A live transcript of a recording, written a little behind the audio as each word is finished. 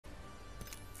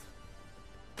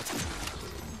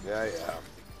Yeah, yeah.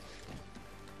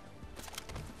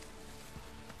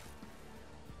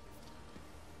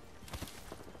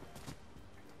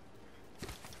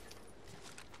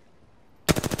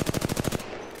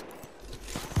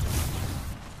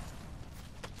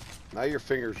 Now your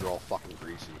fingers are all fucking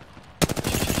greasy.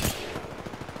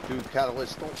 Dude,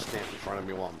 Catalyst, don't stand in front of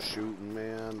me while I'm shooting,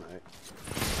 man.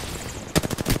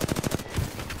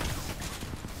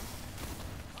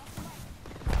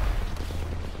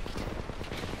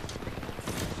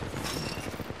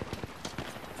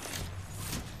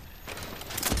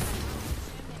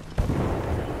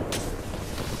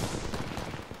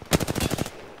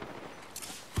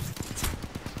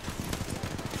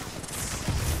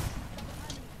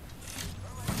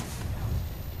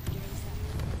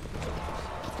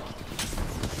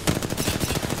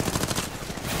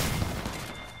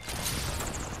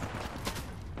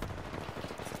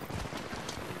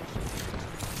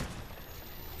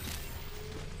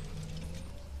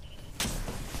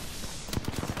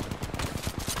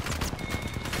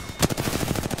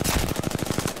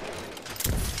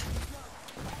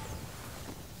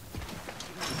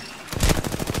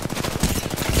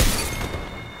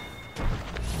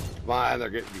 Come on, they're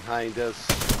getting behind us.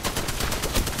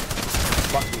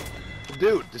 Fucking,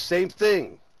 dude, the same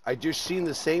thing. I just seen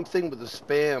the same thing with the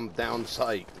spam down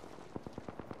sight.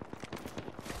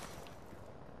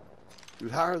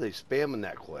 Dude, how are they spamming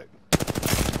that quick?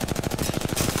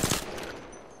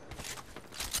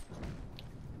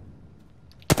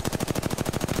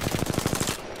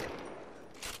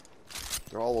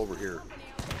 They're all over here.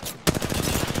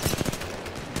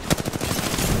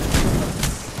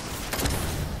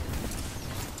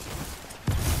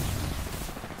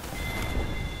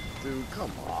 Dude,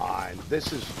 come on.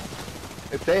 This is...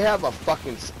 If they have a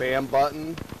fucking spam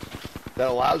button that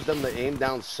allows them to aim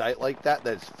down sight like that,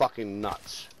 that's fucking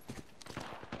nuts.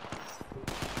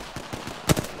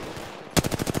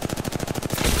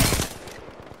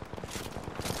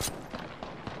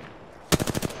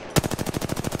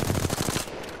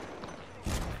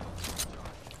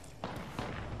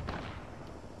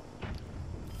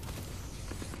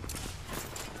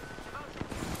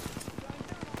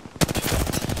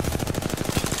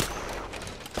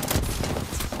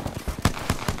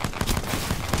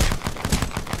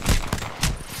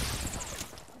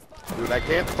 Dude, I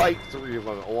can't fight three of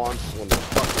them at once when they're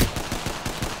fucking...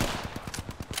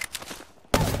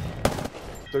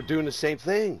 They're doing the same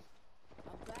thing.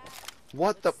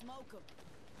 What the...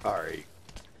 Alright.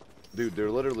 Dude,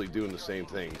 they're literally doing the same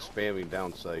thing. Spamming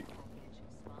down sight.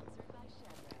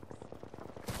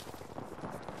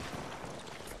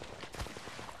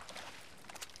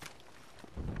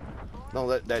 No,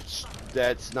 that's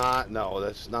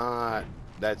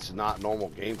not normal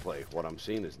gameplay. What I'm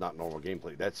seeing is not normal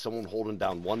gameplay. That's someone holding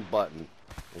down one button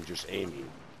and just aiming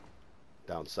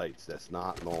down sights. That's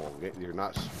not normal. You're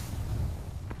not...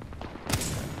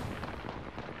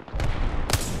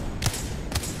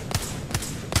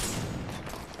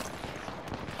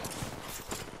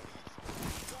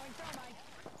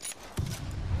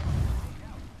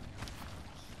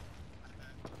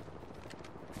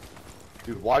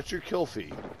 Dude, watch your kill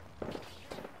feed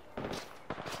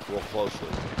real closely.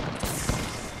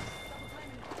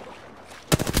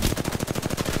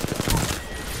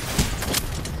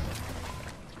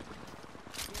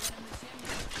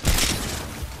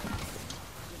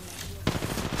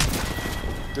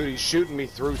 Dude, he's shooting me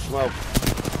through smoke.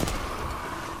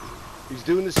 He's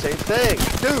doing the same thing.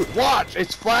 Dude, watch!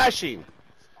 It's flashing.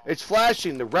 It's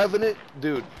flashing. The Revenant,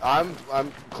 dude. I'm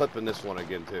clipping this one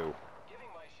again too.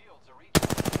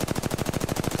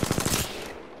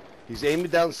 He's aiming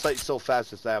down sight so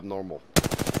fast it's abnormal.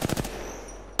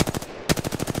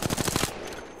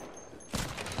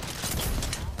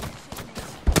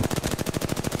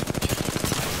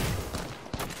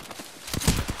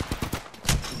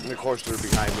 And of course they're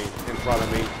behind me, in front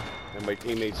of me, and my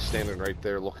teammates standing right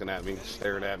there looking at me,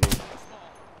 staring at me.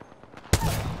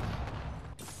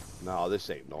 No, this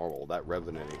ain't normal. That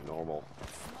Revenant ain't normal.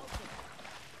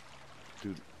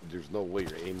 Dude, there's no way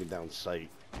you're aiming down sight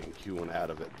and queuing out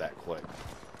of it that quick.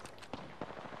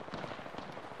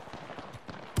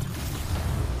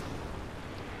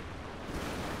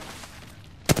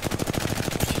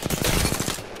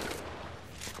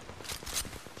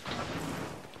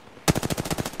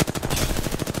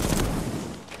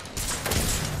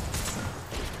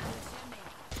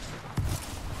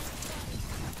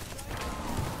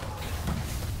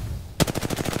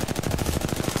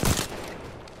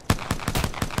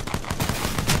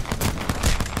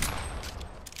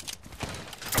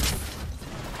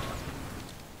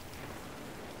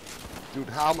 Dude,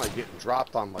 how am I getting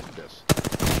dropped on like this?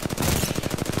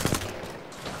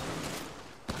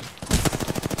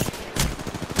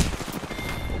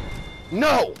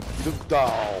 No!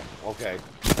 Oh, okay.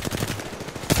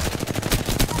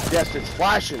 Yes, it's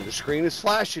flashing. The screen is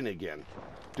flashing again.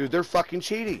 Dude, they're fucking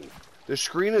cheating. The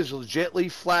screen is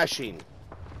legitly flashing.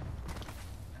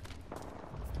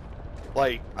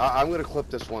 Like, I'm going to clip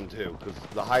this one too, because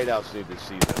the hideouts need to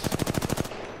see this.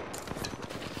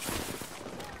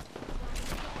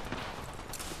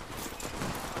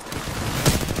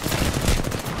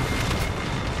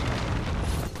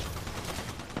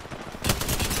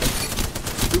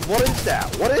 Dude, what is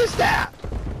that? What is that?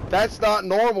 That's not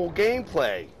normal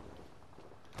gameplay.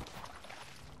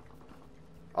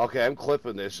 Okay, I'm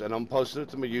clipping this, and I'm posting it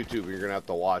to my YouTube, and you're going to have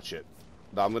to watch it.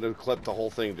 I'm going to clip the whole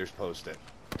thing, just post it.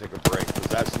 Take a break, because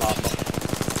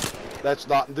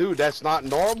dude, that's not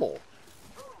normal.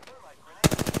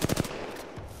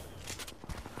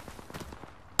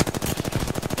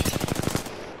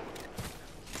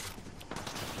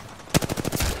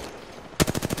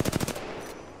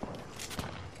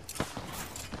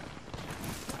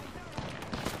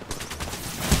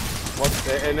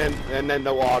 And then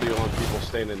no audio on people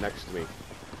standing next to me.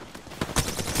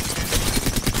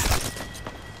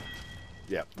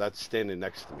 Yeah, that's standing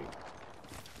next to me.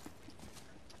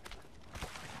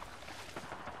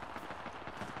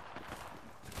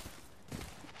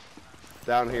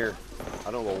 Down here.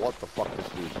 I don't know what the fuck this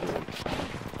dude's doing.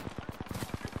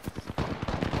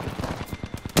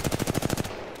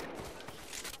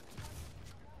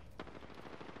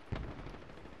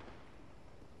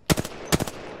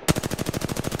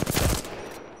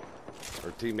 Our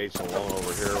teammates alone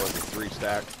over here with the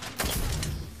 3-stack.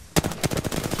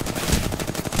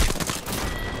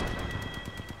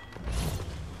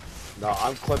 No,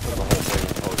 I'm clipping the whole thing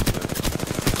and posting it.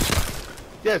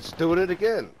 Yeah, it's doing it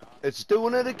again. It's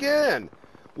doing it again.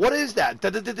 What is that?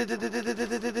 I'm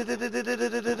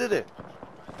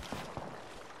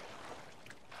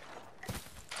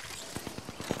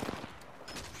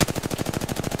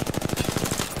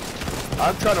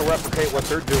trying to replicate what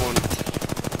they're doing.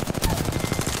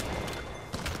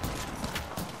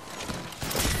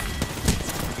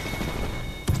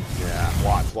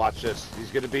 Yeah, watch this.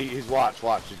 He's gonna be, he's watch.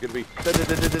 He's gonna be,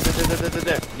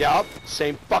 yup,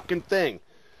 same fucking thing.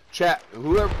 Chat,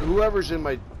 whoever's in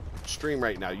my stream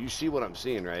right now, you see what I'm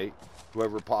seeing, right?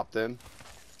 Whoever popped in.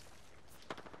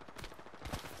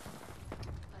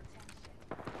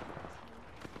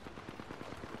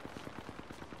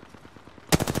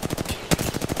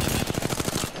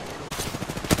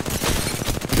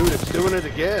 Dude, it's doing it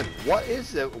again. What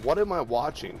is it? What am I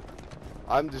watching?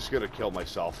 I'm just gonna kill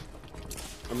myself.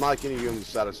 I'm not gonna give him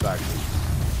satisfaction.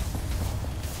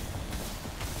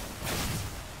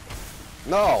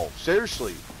 No,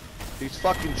 seriously. These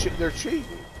fucking they're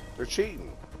cheating. They're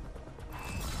cheating.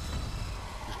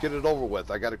 Just get it over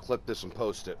with. I gotta clip this and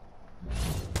post it.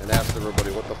 And ask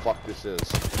everybody what the fuck this is.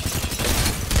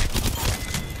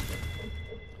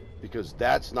 Because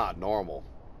that's not normal.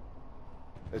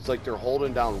 It's like they're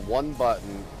holding down one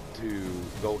button to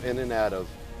go in and out of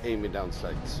aiming down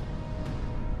sights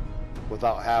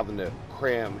without having to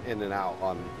cram in and out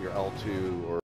on your L2 or